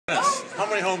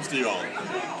many homes do you own?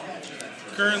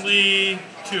 Currently,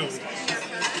 2.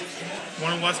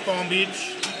 One in West Palm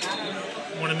Beach,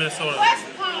 one in Minnesota.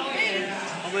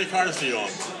 How many cars do you own?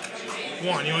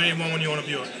 1. You only need one when you own a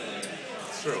Buick.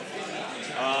 It's true.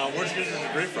 Where'd you get your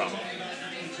degree from?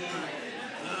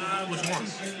 Which one?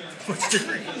 Which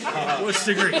degree? Which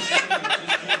degree?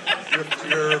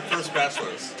 Your first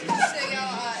bachelor's. So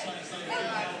y'all are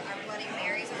Bloody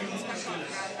Marys or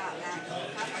about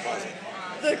that?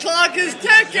 The clock is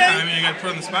ticking. Yeah, I mean, I got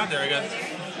put on the spot there. I got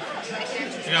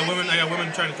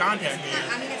women trying to contact me.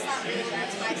 I mean, it's not really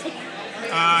that's my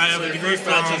I have So a your degree first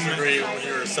bachelor's from degree when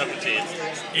you were 17.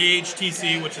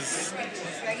 AHTC, which is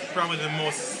probably the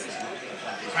most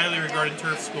highly regarded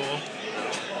turf school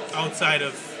outside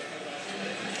of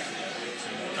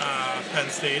Penn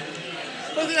State.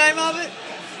 What's the name of it?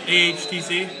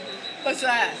 AHTC, What's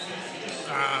that?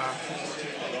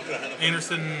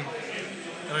 Anderson.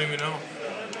 I don't even know.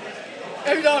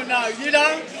 You don't know. You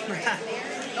don't?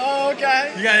 Oh,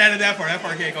 okay. You gotta edit that part. That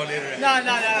part can't go on the internet. No.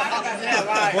 Yeah,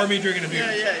 right. Or me drinking a beer.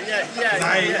 Yeah.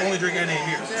 I only drink NA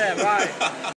beers. Yeah, right.